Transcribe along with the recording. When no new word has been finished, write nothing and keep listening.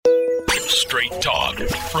Straight talk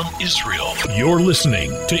from Israel. You're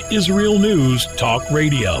listening to Israel News Talk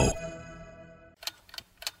Radio.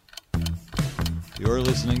 You're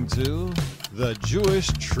listening to The Jewish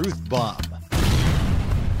Truth Bomb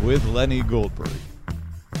with Lenny Goldberg.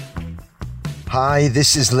 Hi,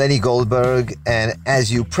 this is Lenny Goldberg, and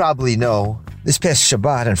as you probably know, this past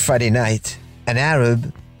Shabbat and Friday night, an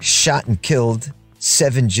Arab shot and killed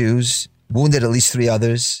 7 Jews, wounded at least 3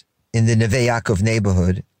 others in the Neve Yaakov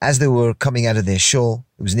neighborhood as they were coming out of their shul.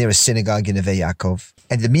 It was near a synagogue in Neve Yaakov.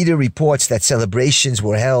 And the media reports that celebrations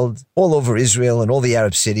were held all over Israel and all the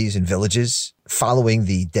Arab cities and villages following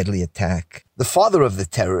the deadly attack. The father of the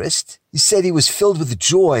terrorist, he said he was filled with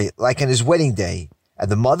joy like on his wedding day. And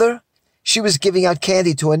the mother, she was giving out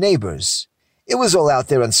candy to her neighbors. It was all out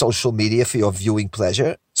there on social media for your viewing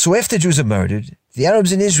pleasure. So after Jews are murdered, the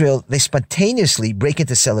Arabs in Israel, they spontaneously break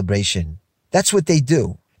into celebration. That's what they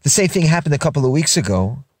do. The same thing happened a couple of weeks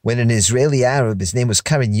ago when an Israeli Arab, his name was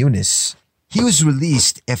Karim Yunus, he was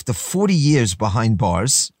released after 40 years behind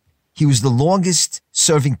bars. He was the longest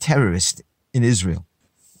serving terrorist in Israel.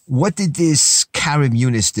 What did this Karim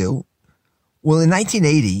Yunus do? Well, in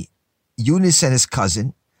 1980, Yunus and his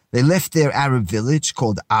cousin, they left their Arab village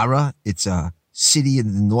called Ara. It's a city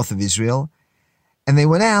in the north of Israel. And they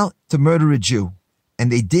went out to murder a Jew.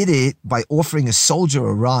 And they did it by offering a soldier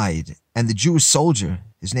a ride. And the Jewish soldier,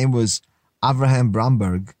 his name was Avraham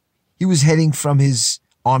Bromberg, he was heading from his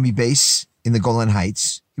army base in the Golan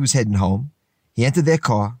Heights. He was heading home. He entered their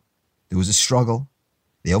car. There was a struggle.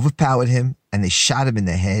 They overpowered him and they shot him in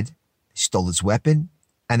the head. They stole his weapon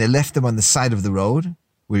and they left him on the side of the road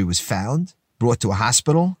where he was found, brought to a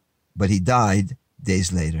hospital, but he died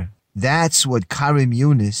days later. That's what Karim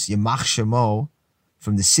Yunus, Yamach Shemo,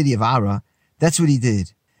 from the city of Ara, that's what he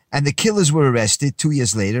did. And the killers were arrested 2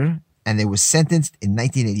 years later, and they were sentenced in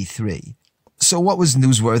 1983. So what was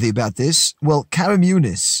newsworthy about this? Well, Karim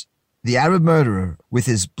Yunus, the Arab murderer with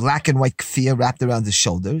his black and white keffiyeh wrapped around his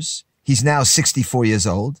shoulders, he's now 64 years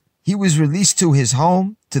old. He was released to his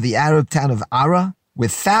home, to the Arab town of Ara,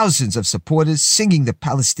 with thousands of supporters singing the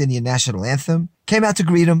Palestinian national anthem, came out to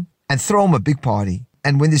greet him and throw him a big party.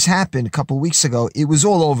 And when this happened a couple of weeks ago, it was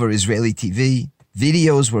all over Israeli TV.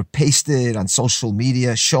 Videos were pasted on social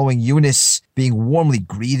media showing Yunus being warmly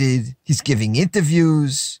greeted. He's giving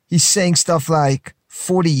interviews. He's saying stuff like,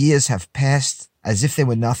 40 years have passed as if they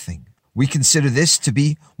were nothing. We consider this to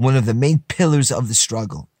be one of the main pillars of the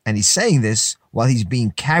struggle. And he's saying this while he's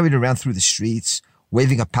being carried around through the streets,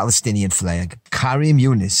 waving a Palestinian flag. Karim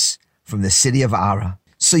Yunus from the city of Ara.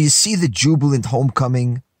 So you see the jubilant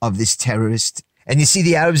homecoming of this terrorist, and you see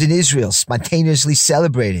the Arabs in Israel spontaneously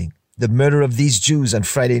celebrating the murder of these Jews on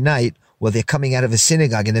Friday night while they're coming out of a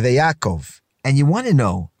synagogue in Neve Yaakov. And you want to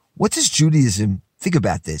know, what does Judaism think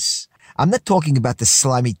about this? I'm not talking about the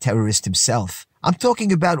slimy terrorist himself. I'm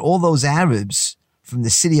talking about all those Arabs from the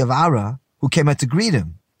city of Ara who came out to greet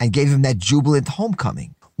him and gave him that jubilant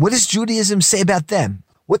homecoming. What does Judaism say about them?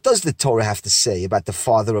 What does the Torah have to say about the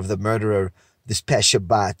father of the murderer this past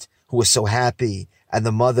Shabbat who was so happy, and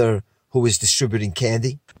the mother who was distributing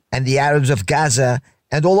candy, and the Arabs of Gaza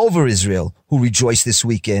and all over Israel who rejoiced this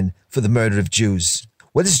weekend for the murder of Jews?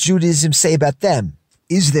 What does Judaism say about them?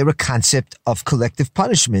 Is there a concept of collective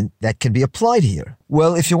punishment that can be applied here?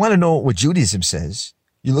 Well, if you want to know what Judaism says,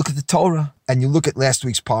 you look at the Torah and you look at last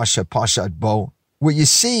week's Parshat Bo, where you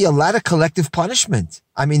see a lot of collective punishment.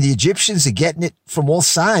 I mean, the Egyptians are getting it from all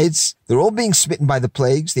sides. They're all being smitten by the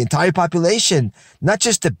plagues, the entire population. Not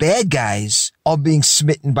just the bad guys are being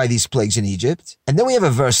smitten by these plagues in Egypt. And then we have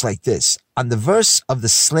a verse like this. On the verse of the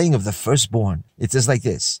slaying of the firstborn, it says like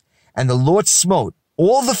this, and the Lord smote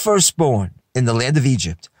all the firstborn in the land of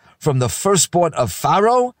Egypt, from the firstborn of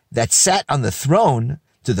Pharaoh that sat on the throne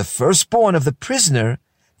to the firstborn of the prisoner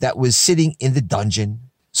that was sitting in the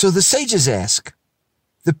dungeon. So the sages ask,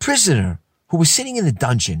 the prisoner who was sitting in the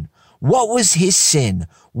dungeon, what was his sin?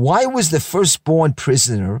 Why was the firstborn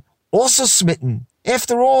prisoner also smitten?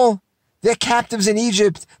 After all, they're captives in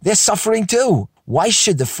Egypt. They're suffering too. Why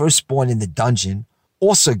should the firstborn in the dungeon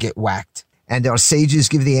also get whacked? And our sages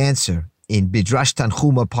give the answer in Midrash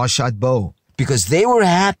Tanchuma Parshat Bo, because they were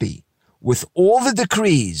happy with all the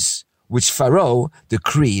decrees which Pharaoh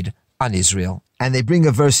decreed on Israel. And they bring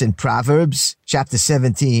a verse in Proverbs, chapter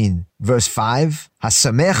 17, verse 5,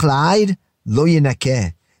 Hasamech la'aid lo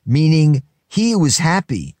yinakeh, meaning he who is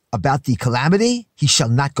happy about the calamity, he shall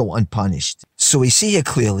not go unpunished. So we see here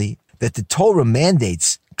clearly that the Torah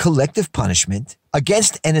mandates collective punishment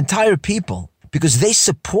against an entire people because they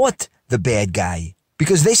support the bad guy,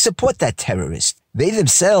 because they support that terrorist. They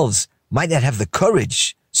themselves might not have the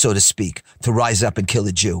courage, so to speak, to rise up and kill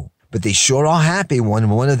a Jew. but they sure are happy when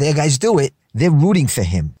one of their guys do it. They're rooting for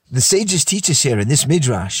him. The sages teach us here in this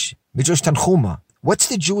Midrash Tanchuma, what's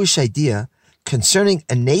the Jewish idea concerning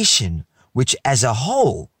a nation which as a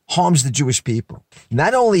whole harms the Jewish people.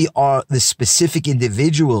 Not only are the specific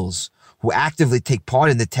individuals who actively take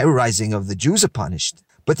part in the terrorizing of the Jews are punished,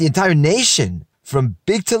 but the entire nation, from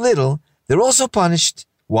big to little, they're also punished.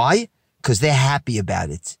 Why? Because they're happy about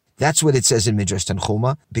it. That's what it says in Midrash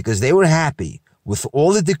Tanchuma, because they were happy with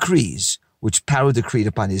all the decrees which Paro decreed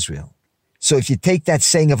upon Israel. So if you take that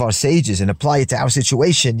saying of our sages and apply it to our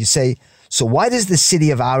situation, you say, so why does the city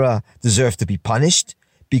of Ara deserve to be punished?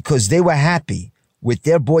 Because they were happy with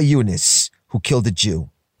their boy Eunice, who killed a Jew.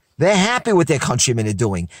 They're happy with their countrymen are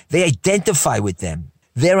doing. They identify with them.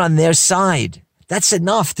 They're on their side. That's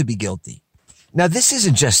enough to be guilty. Now, this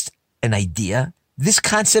isn't just an idea. This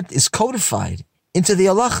concept is codified into the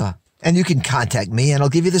halacha. And you can contact me and I'll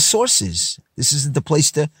give you the sources. This isn't the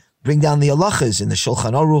place to bring down the halachas in the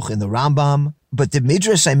Shulchan Aruch, in the Rambam. But the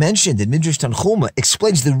Midrash I mentioned, in Midrash Tanchuma,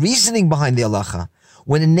 explains the reasoning behind the halacha.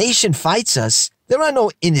 When a nation fights us, there are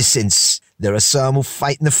no innocents. There are some who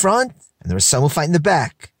fight in the front and there are some who fight in the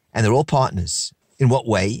back. And they're all partners. In what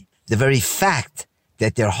way? The very fact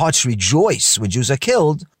that their hearts rejoice when Jews are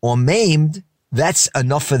killed or maimed, that's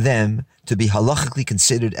enough for them to be halachically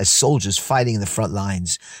considered as soldiers fighting in the front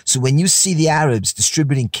lines. So when you see the Arabs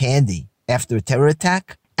distributing candy after a terror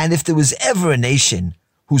attack, and if there was ever a nation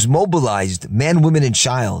who's mobilized man, woman, and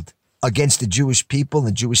child against the Jewish people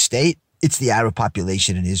and Jewish state, it's the Arab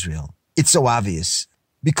population in Israel. It's so obvious.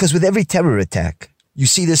 Because with every terror attack, you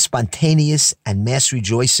see this spontaneous and mass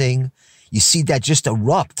rejoicing. You see that just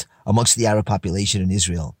erupt amongst the Arab population in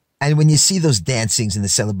Israel. And when you see those dancings and the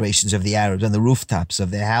celebrations of the Arabs on the rooftops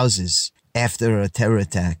of their houses after a terror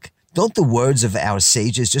attack, don't the words of our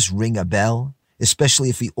sages just ring a bell? Especially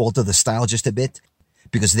if we alter the style just a bit?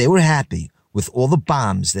 Because they were happy with all the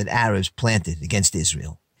bombs that Arabs planted against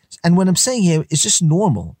Israel. And what I'm saying here is just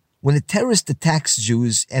normal. When a terrorist attacks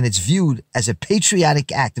Jews and it's viewed as a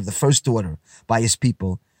patriotic act of the first order by his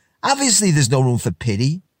people, obviously there's no room for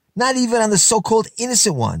pity, not even on the so-called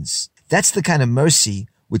innocent ones. That's the kind of mercy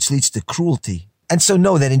which leads to cruelty. And so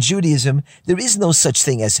know that in Judaism, there is no such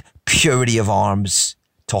thing as purity of arms,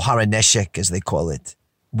 Tohara Neshek, as they call it.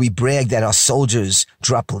 We brag that our soldiers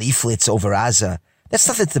drop leaflets over Gaza. That's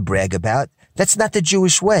nothing to brag about. That's not the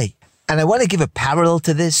Jewish way. And I want to give a parallel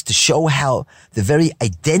to this to show how the very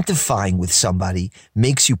identifying with somebody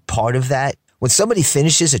makes you part of that. When somebody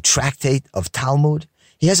finishes a tractate of Talmud,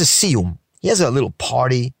 he has a siyum. He has a little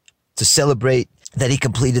party to celebrate that he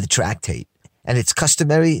completed the tractate. And it's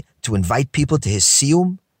customary to invite people to his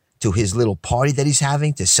siyum, to his little party that he's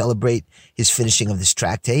having to celebrate his finishing of this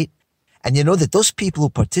tractate. And you know that those people who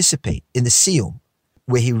participate in the siyum,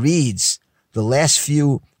 where he reads the last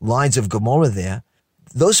few lines of Gemara there,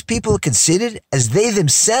 those people are considered as they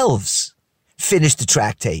themselves finished the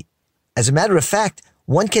tractate. As a matter of fact,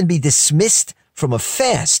 one can be dismissed from a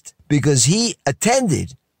fast because he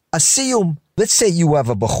attended a siyum. Let's say you have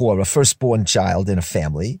a bachor, a firstborn child in a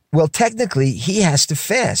family. Well, technically, he has to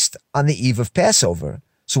fast on the eve of Passover.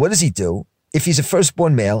 So what does he do? If he's a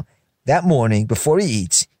firstborn male, that morning, before he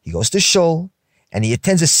eats, he goes to shul and he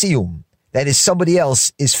attends a siyum. That is, somebody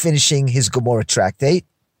else is finishing his Gemara tractate.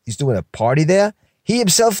 He's doing a party there. He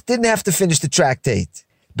himself didn't have to finish the tractate.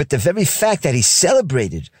 But the very fact that he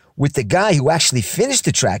celebrated with the guy who actually finished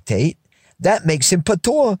the tractate, that makes him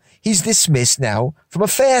patur. He's dismissed now from a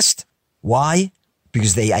fast. Why?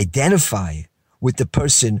 Because they identify with the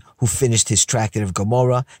person who finished his tractate of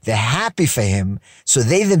Gemara. They're happy for him, so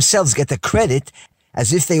they themselves get the credit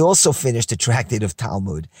as if they also finished the tractate of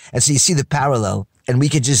Talmud. And so you see the parallel, and we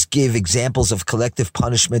could just give examples of collective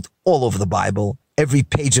punishment all over the Bible. Every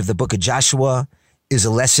page of the book of Joshua is a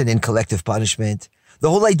lesson in collective punishment. The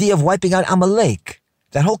whole idea of wiping out Amalek,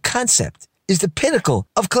 that whole concept, is the pinnacle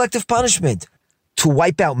of collective punishment. To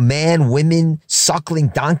wipe out man, women, suckling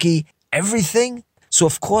donkey, everything. So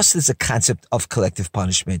of course there's a concept of collective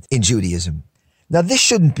punishment in Judaism. Now this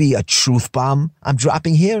shouldn't be a truth bomb I'm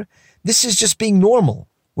dropping here. This is just being normal.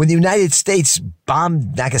 When the United States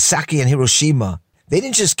bombed Nagasaki and Hiroshima, they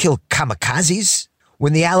didn't just kill kamikazes.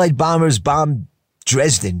 When the Allied bombers bombed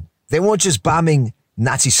Dresden, they weren't just bombing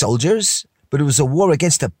Nazi soldiers, but it was a war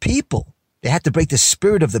against the people. They had to break the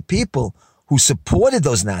spirit of the people who supported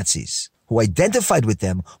those Nazis, who identified with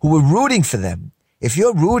them, who were rooting for them. If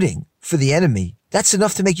you're rooting for the enemy, that's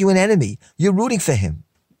enough to make you an enemy. You're rooting for him.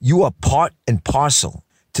 You are part and parcel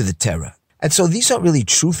to the terror. And so these aren't really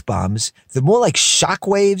truth bombs. They're more like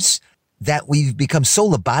shockwaves that we've become so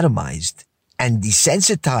lobotomized and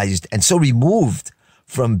desensitized and so removed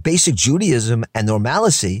from basic Judaism and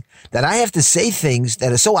normalcy that I have to say things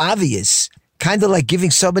that are so obvious, kind of like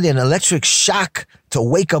giving somebody an electric shock to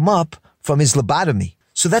wake him up from his lobotomy.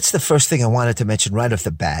 So that's the first thing I wanted to mention right off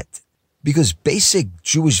the bat, because basic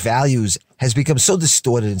Jewish values has become so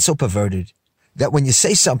distorted and so perverted that when you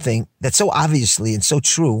say something that's so obviously and so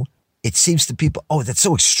true, it seems to people, oh, that's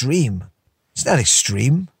so extreme. It's not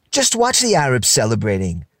extreme. Just watch the Arabs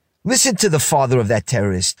celebrating. Listen to the father of that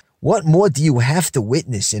terrorist. What more do you have to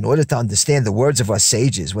witness in order to understand the words of our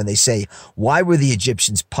sages when they say, why were the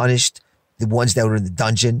Egyptians punished, the ones that were in the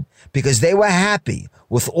dungeon? Because they were happy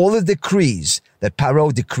with all the decrees that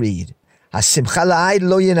Paro decreed. Hasimcha la'aid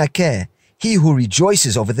lo yenakeh. He who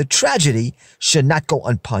rejoices over the tragedy should not go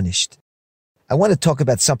unpunished. I want to talk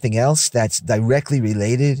about something else that's directly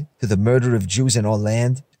related to the murder of Jews in our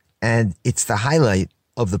land, and it's the highlight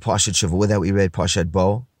of the Parshat Shavua that we read, Parshat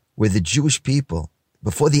Bo, where the Jewish people,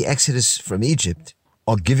 before the exodus from Egypt,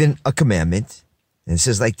 are given a commandment, and it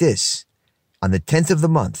says like this: on the 10th of the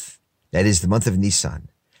month, that is the month of Nisan,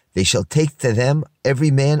 they shall take to them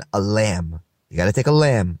every man a lamb. You got to take a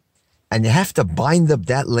lamb, and you have to bind up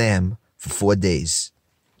that lamb for 4 days.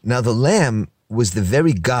 Now the lamb was the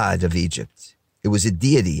very god of Egypt. It was a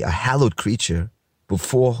deity, a hallowed creature,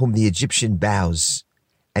 before whom the Egyptian bows,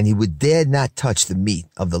 and he would dare not touch the meat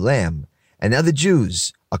of the lamb. And now the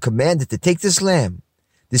Jews are commanded to take this lamb,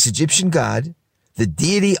 this Egyptian god, the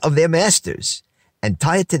deity of their masters, and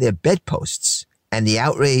tie it to their bedposts. And the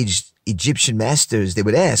outraged Egyptian masters, they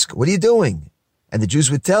would ask, what are you doing? And the Jews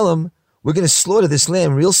would tell them, we're going to slaughter this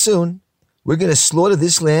lamb real soon. We're going to slaughter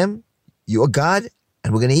this lamb, your God,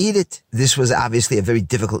 and we're going to eat it. This was obviously a very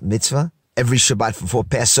difficult mitzvah. Every Shabbat before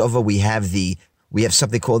Passover, we have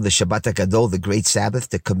something called the Shabbat HaGadol, the Great Sabbath,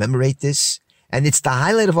 to commemorate this. And it's the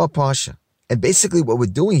highlight of our Parsha. And basically what we're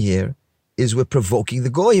doing here is we're provoking the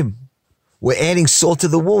Goyim. We're adding salt to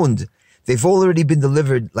the wound. They've already been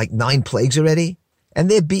delivered like 9 plagues already, and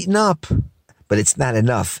they're beaten up. But it's not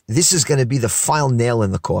enough. This is going to be the final nail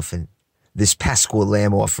in the coffin, this Paschal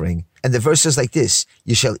lamb offering. And the verse is like this: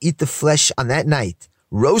 you shall eat the flesh on that night,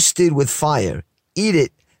 roasted with fire. Eat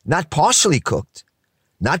it, not partially cooked,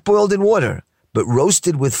 not boiled in water, but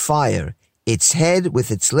roasted with fire, its head with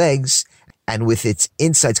its legs and with its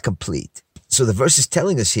insides complete. So the verse is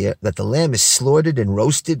telling us here that the lamb is slaughtered and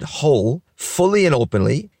roasted whole, fully and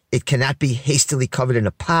openly. It cannot be hastily covered in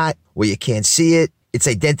a pot where you can't see it. Its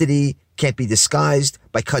identity can't be disguised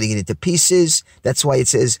by cutting it into pieces. That's why it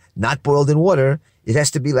says not boiled in water. It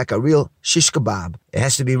has to be like a real shish kebab. It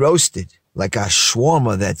has to be roasted like a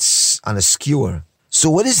shawarma that's on a skewer. So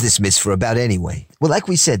what is this mitzvah about anyway? Well, like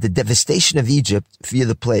we said, the devastation of Egypt via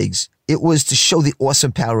the plagues, it was to show the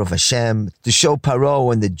awesome power of Hashem, to show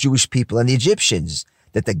Paro and the Jewish people and the Egyptians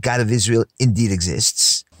that the God of Israel indeed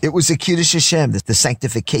exists. It was a Kiddush Hashem, the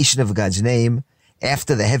sanctification of God's name.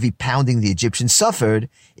 After the heavy pounding the Egyptians suffered,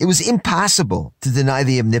 it was impossible to deny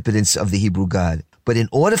the omnipotence of the Hebrew God. But in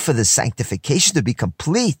order for the sanctification to be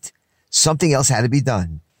complete, something else had to be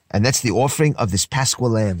done. And that's the offering of this Paschal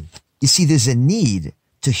lamb. You see, there's a need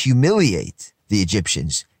to humiliate the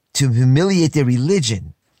Egyptians, to humiliate their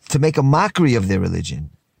religion, to make a mockery of their religion.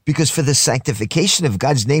 Because for the sanctification of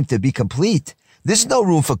God's name to be complete, there's no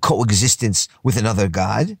room for coexistence with another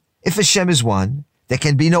God. If Hashem is one, there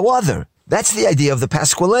can be no other. That's the idea of the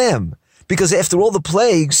Paschal lamb. Because after all the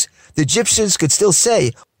plagues, the Egyptians could still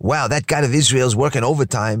say, wow, that God of Israel is working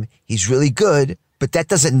overtime. He's really good. But that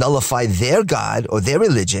doesn't nullify their God or their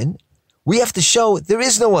religion. We have to show there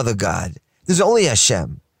is no other God. There's only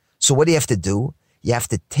Hashem. So what do you have to do? You have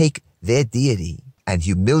to take their deity and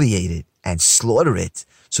humiliate it and slaughter it,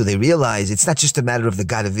 so they realize it's not just a matter of the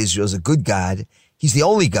God of Israel is a good God. He's the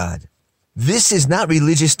only God. This is not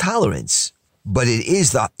religious tolerance, but it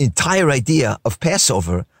is the entire idea of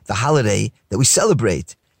Passover, the holiday that we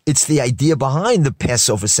celebrate. It's the idea behind the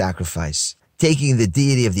Passover sacrifice, taking the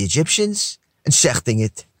deity of the Egyptians and shechting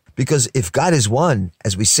it. Because if God is one,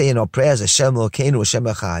 as we say in our prayers, Hashem Elokeinu, Hashem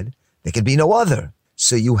Echad, there can be no other.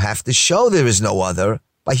 So you have to show there is no other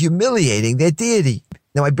by humiliating their deity.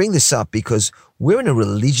 Now I bring this up because we're in a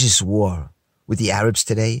religious war with the Arabs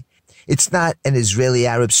today. It's not an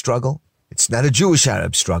Israeli-Arab struggle. It's not a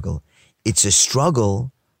Jewish-Arab struggle. It's a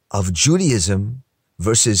struggle of Judaism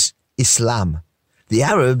versus Islam. The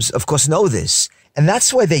Arabs, of course, know this. And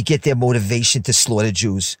that's why they get their motivation to slaughter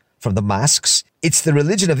Jews from the mosques. It's the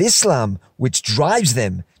religion of Islam which drives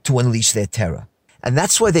them to unleash their terror. And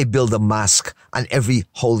that's why they build a mosque on every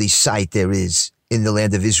holy site there is in the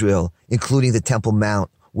land of Israel, including the Temple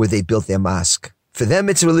Mount where they built their mosque. For them,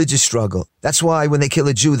 it's a religious struggle. That's why when they kill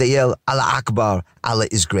a Jew, they yell, Allah Akbar, Allah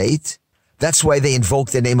is great. That's why they invoke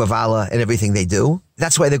the name of Allah in everything they do.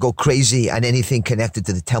 That's why they go crazy on anything connected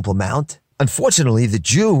to the Temple Mount. Unfortunately, the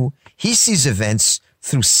Jew, he sees events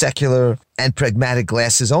through secular and pragmatic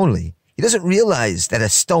glasses only. He doesn't realize that a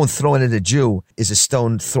stone thrown at a Jew is a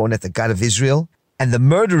stone thrown at the God of Israel. And the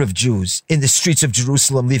murder of Jews in the streets of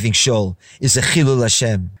Jerusalem leaving Shul is a Chilul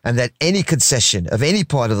Hashem. And that any concession of any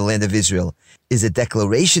part of the land of Israel is a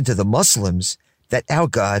declaration to the Muslims that our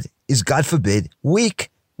God is, God forbid, weak.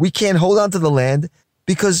 We can't hold on to the land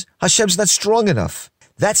because Hashem's not strong enough.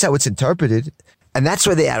 That's how it's interpreted. And that's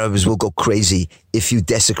why the Arabs will go crazy if you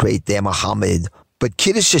desecrate their Muhammad. But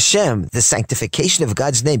Kiddush Hashem, the sanctification of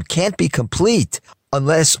God's name, can't be complete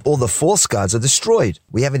unless all the false gods are destroyed.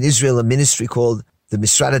 We have in Israel a ministry called the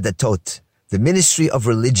Misrad HaDatot, the Ministry of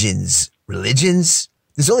Religions. Religions?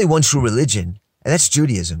 There's only one true religion, and that's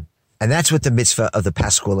Judaism. And that's what the mitzvah of the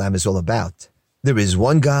Paschal Lamb is all about. There is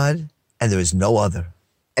one God, and there is no other.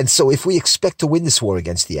 And so if we expect to win this war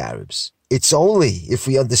against the Arabs, it's only if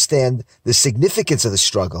we understand the significance of the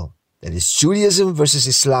struggle, that it's Judaism versus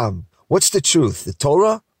Islam. What's the truth, the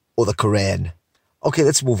Torah or the Quran? Okay,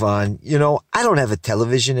 let's move on. You know, I don't have a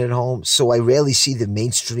television at home, so I rarely see the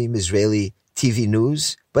mainstream Israeli TV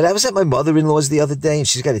news. But I was at my mother-in-law's the other day, and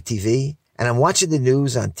she's got a TV, and I'm watching the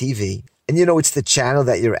news on TV. And you know, it's the channel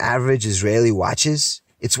that your average Israeli watches.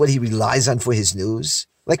 It's what he relies on for his news.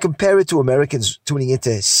 Like, compare it to Americans tuning into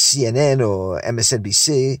CNN or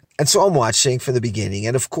MSNBC. And so I'm watching from the beginning.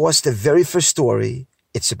 And of course, the very first story,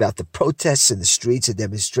 it's about the protests in the streets and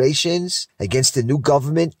demonstrations against the new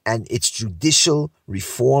government and its judicial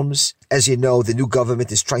reforms. As you know, the new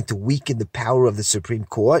government is trying to weaken the power of the Supreme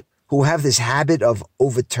Court, who have this habit of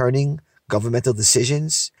overturning governmental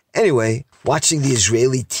decisions. Anyway, watching the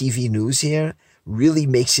Israeli TV news here really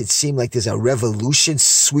makes it seem like there's a revolution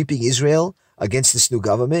sweeping Israel against this new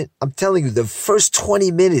government. I'm telling you, the first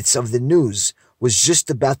 20 minutes of the news was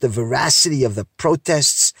just about the veracity of the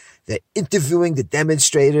protests. They're interviewing the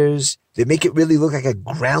demonstrators. They make it really look like a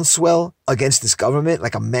groundswell against this government,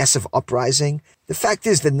 like a massive uprising. The fact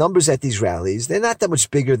is, the numbers at these rallies, they're not that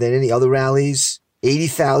much bigger than any other rallies.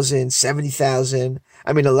 80,000, 70,000.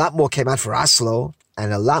 I mean, a lot more came out for Oslo,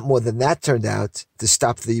 and a lot more than that turned out to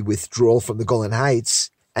stop the withdrawal from the Golan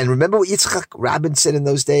Heights. And remember what Yitzhak Rabin said in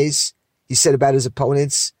those days? He said about his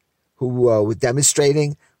opponents who were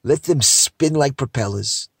demonstrating, let them spin like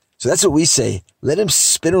propellers. So that's what we say. Let them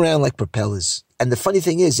spin around like propellers. And the funny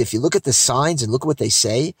thing is, if you look at the signs and look at what they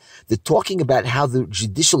say, they're talking about how the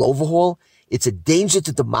judicial overhaul, it's a danger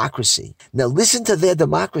to democracy. Now listen to their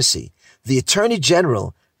democracy. The Attorney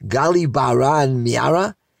General, Gali Bahran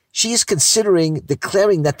Miara, she is considering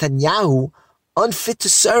declaring Netanyahu unfit to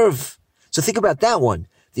serve. So think about that one.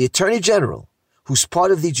 The Attorney General, who's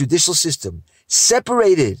part of the judicial system,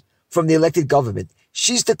 separated from the elected government,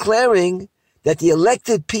 she's declaring that the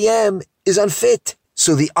elected PM is unfit.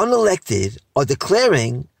 So the unelected are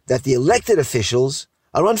declaring that the elected officials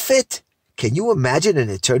are unfit. Can you imagine an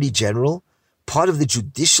Attorney General, part of the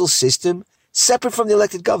judicial system, separate from the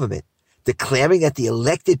elected government, declaring that the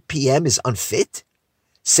elected PM is unfit?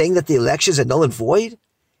 Saying that the elections are null and void?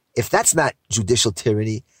 If that's not judicial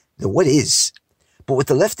tyranny, then what is? But what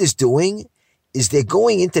the left is doing is they're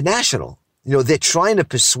going international. You know, they're trying to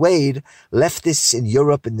persuade leftists in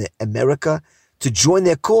Europe and America to join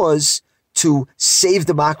their cause to save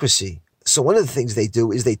democracy. So one of the things they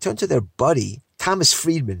do is they turn to their buddy, Thomas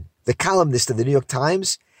Friedman, the columnist of the New York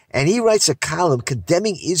Times, and he writes a column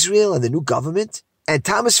condemning Israel and the new government. And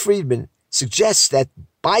Thomas Friedman suggests that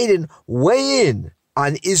Biden weigh in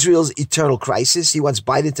on Israel's eternal crisis. He wants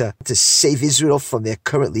Biden to save Israel from their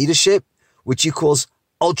current leadership, which he calls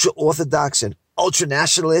ultra-Orthodox and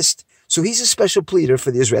ultra-nationalist. So he's a special pleader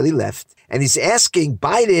for the Israeli left, and he's asking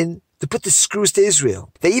Biden to put the screws to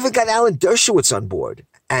Israel. They even got Alan Dershowitz on board.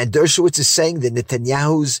 And Dershowitz is saying that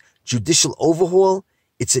Netanyahu's judicial overhaul,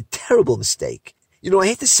 it's a terrible mistake. You know, I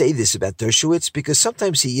hate to say this about Dershowitz because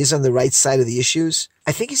sometimes he is on the right side of the issues.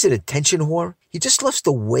 I think he's an attention whore. He just loves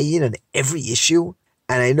to weigh in on every issue.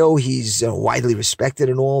 And I know he's widely respected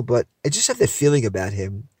and all, but I just have that feeling about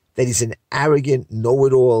him that he's an arrogant,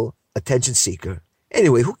 know-it-all attention seeker.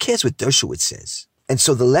 Anyway, who cares what Dershowitz says? And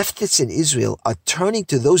so the leftists in Israel are turning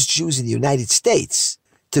to those Jews in the United States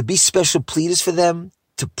to be special pleaders for them,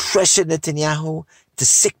 to pressure Netanyahu, to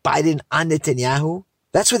sick Biden on Netanyahu.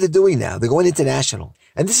 That's what they're doing now. They're going international.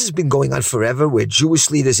 And this has been going on forever, where Jewish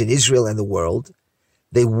leaders in Israel and the world,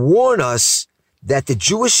 they warn us that the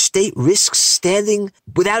Jewish state risks standing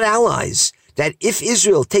without allies, that if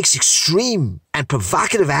Israel takes extreme and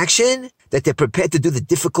provocative action, that they're prepared to do the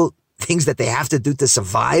difficult things that they have to do to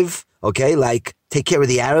survive, okay, like take care of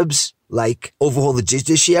the Arabs, like overhaul the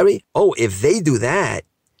judiciary. Oh, if they do that,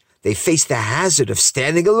 they face the hazard of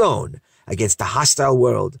standing alone against the hostile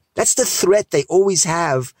world. That's the threat they always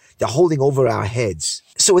have. They're holding over our heads.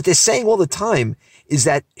 So what they're saying all the time is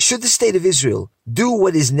that should the state of Israel do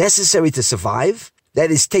what is necessary to survive,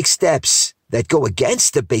 that is, take steps that go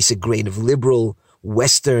against the basic grain of liberal,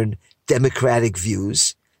 Western, democratic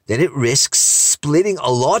views, then it risks splitting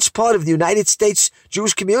a large part of the United States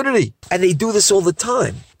Jewish community. And they do this all the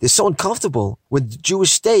time. They're so uncomfortable when the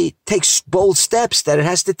Jewish state takes bold steps that it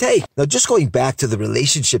has to take. Now, just going back to the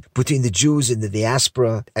relationship between the Jews and the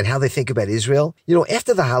diaspora and how they think about Israel,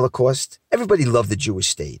 after the Holocaust, everybody loved the Jewish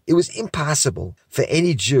state. It was impossible for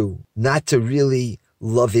any Jew not to really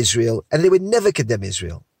love Israel, and they would never condemn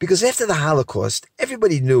Israel. Because after the Holocaust,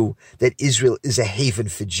 everybody knew that Israel is a haven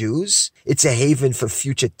for Jews. It's a haven for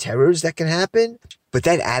future terrors that can happen. But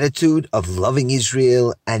that attitude of loving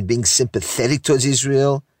Israel and being sympathetic towards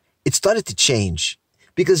Israel, it started to change.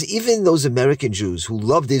 Because even those American Jews who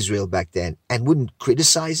loved Israel back then and wouldn't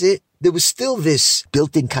criticize it, there was still this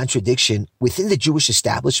built-in contradiction within the Jewish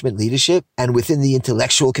establishment leadership and within the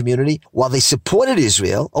intellectual community. While they supported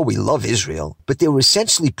Israel, we love Israel, but they were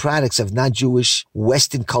essentially products of non-Jewish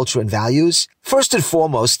Western culture and values. First and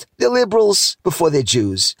foremost, they're liberals before they're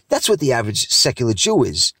Jews. That's what the average secular Jew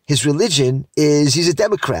is. His religion is he's a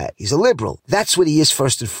Democrat, he's a liberal. That's what he is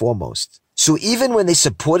first and foremost. So even when they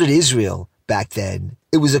supported Israel back then,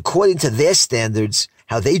 it was according to their standards,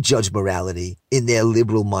 how they judge morality in their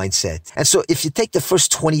liberal mindset. And so if you take the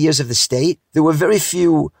first 20 years of the state, there were very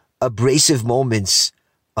few abrasive moments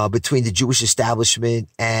between the Jewish establishment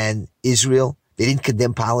and Israel. They didn't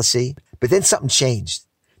condemn policy. But then something changed.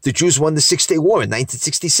 The Jews won the Six-Day War in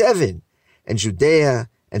 1967. And Judea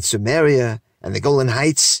and Samaria and the Golan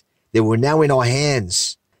Heights, they were now in our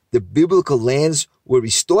hands. The biblical lands were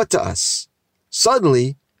restored to us.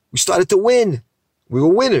 Suddenly, we started to win. We were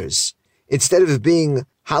winners. Instead of being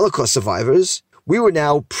Holocaust survivors, we were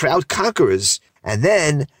now proud conquerors. And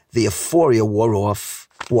then the euphoria wore off.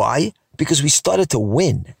 Why? Because we started to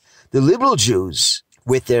win. The liberal Jews,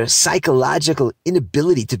 with their psychological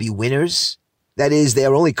inability to be winners, that is, they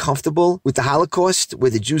are only comfortable with the Holocaust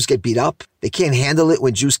where the Jews get beat up. They can't handle it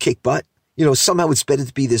when Jews kick butt. Somehow it's better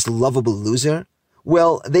to be this lovable loser.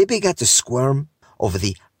 Well, they began to squirm over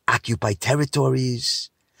the occupied territories,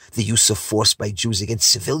 the use of force by Jews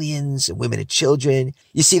against civilians and women and children.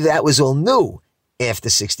 You see, that was all new after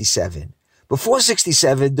 67. Before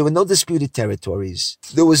 67, there were no disputed territories.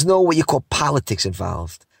 There was no what you call politics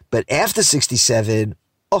involved. But after 67,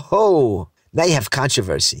 now you have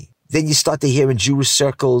controversy. Then you start to hear in Jewish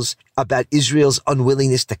circles about Israel's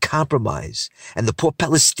unwillingness to compromise and the poor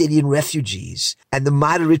Palestinian refugees and the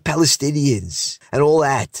moderate Palestinians and all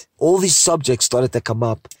that. All these subjects started to come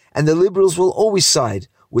up, and the liberals will always side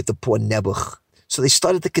with the poor Nebuch. So they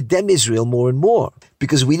started to condemn Israel more and more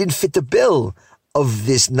because we didn't fit the bill of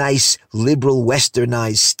this nice liberal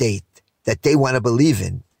westernized state that they want to believe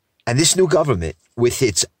in. And this new government, with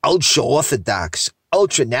its ultra-Orthodox,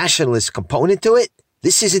 ultra-nationalist component to it,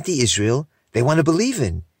 this isn't the Israel they want to believe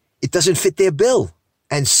in. It doesn't fit their bill.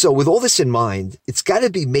 And so with all this in mind, it's got to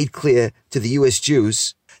be made clear to the U.S.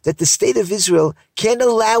 Jews that the state of Israel can't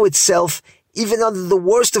allow itself, even under the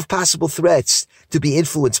worst of possible threats, to be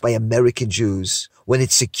influenced by American Jews when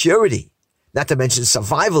its security, not to mention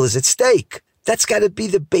survival, is at stake. That's got to be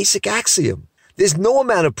the basic axiom. There's no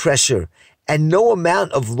amount of pressure and no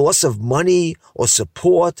amount of loss of money or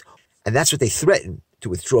support, and that's what they threaten, to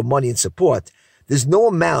withdraw money and support. There's no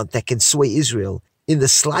amount that can sway Israel in the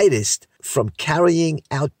slightest from carrying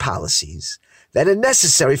out policies that are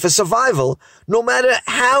necessary for survival, no matter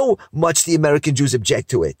how much the American Jews object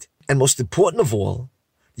to it. And most important of all,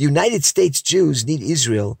 the United States Jews need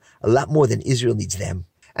Israel a lot more than Israel needs them.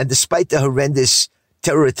 And despite the horrendous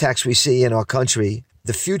terror attacks we see in our country,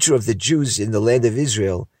 the future of the Jews in the land of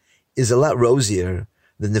Israel is a lot rosier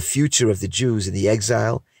than the future of the Jews in the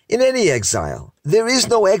exile, in any exile. There is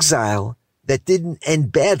no exile that didn't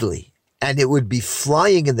end badly, and it would be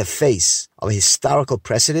flying in the face of a historical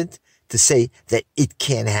precedent to say that it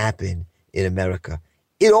can't happen in America.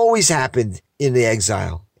 It always happened in the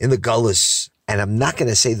exile, in the gullus. And I'm not going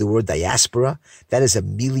to say the word diaspora. That is a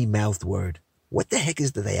mealy-mouthed word. What the heck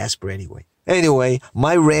is the diaspora anyway? Anyway,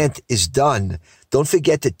 my rant is done. Don't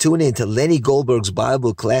forget to tune in to Lenny Goldberg's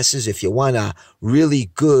Bible classes if you want a really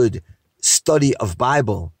good study of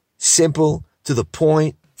Bible. Simple, to the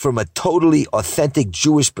point, from a totally authentic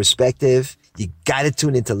Jewish perspective. You got to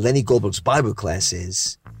tune into Lenny Goldberg's Bible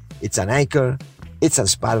classes. It's on Anchor. It's on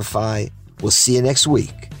Spotify. We'll see you next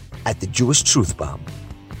week at the Jewish Truth Bomb.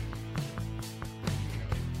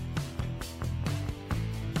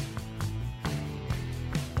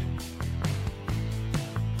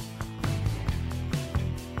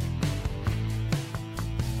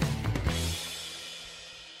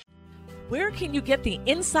 Where can you get the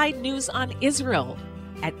inside news on Israel?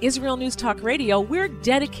 At Israel News Talk Radio, we're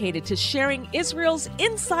dedicated to sharing Israel's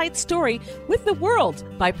inside story with the world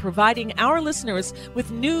by providing our listeners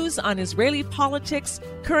with news on Israeli politics,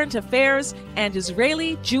 current affairs, and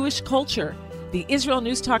Israeli Jewish culture. The Israel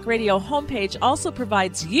News Talk Radio homepage also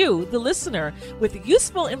provides you, the listener, with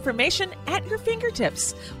useful information at your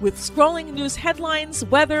fingertips, with scrolling news headlines,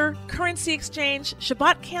 weather, currency exchange,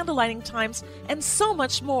 Shabbat candlelighting times, and so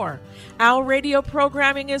much more. Our radio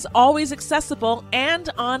programming is always accessible and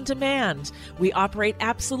on demand. We operate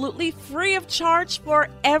absolutely free of charge for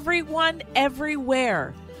everyone,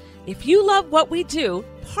 everywhere. If you love what we do,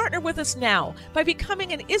 partner with us now by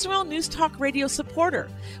becoming an Israel News Talk Radio supporter.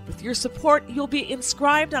 With your support, you'll be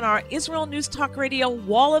inscribed on our Israel News Talk Radio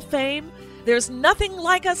Wall of Fame. There's nothing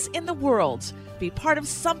like us in the world. Be part of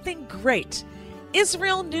something great.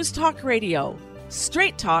 Israel News Talk Radio.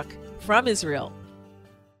 Straight talk from Israel.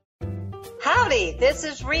 Howdy, this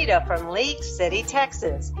is Rita from League City,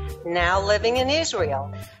 Texas, now living in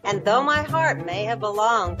Israel. And though my heart may have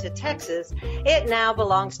belonged to Texas, it now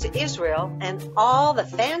belongs to Israel and all the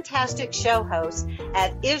fantastic show hosts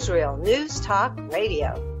at Israel News Talk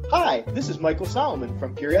Radio. Hi, this is Michael Solomon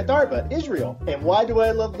from Kiryat Arba, Israel. And why do I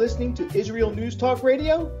love listening to Israel News Talk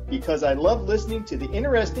Radio? Because I love listening to the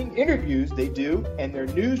interesting interviews they do and their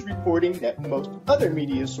news reporting that most other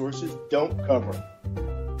media sources don't cover.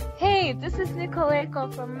 Hey, this is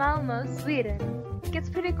Nicoleko from Malmö, Sweden. It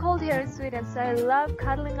gets pretty cold here in Sweden, so I love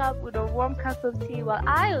cuddling up with a warm cup of tea while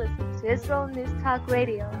I listen to Israel News Talk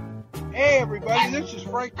Radio. Hey everybody, this is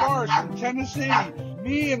Frank Morris from Tennessee.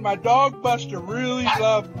 Me and my dog Buster really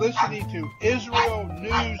love listening to Israel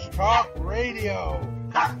News Talk Radio.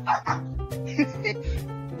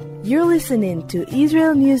 You're listening to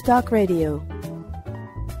Israel News Talk Radio.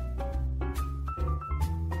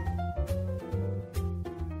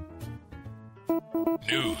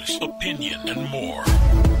 News, opinion, and more.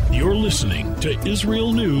 You're listening to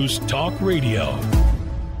Israel News Talk Radio.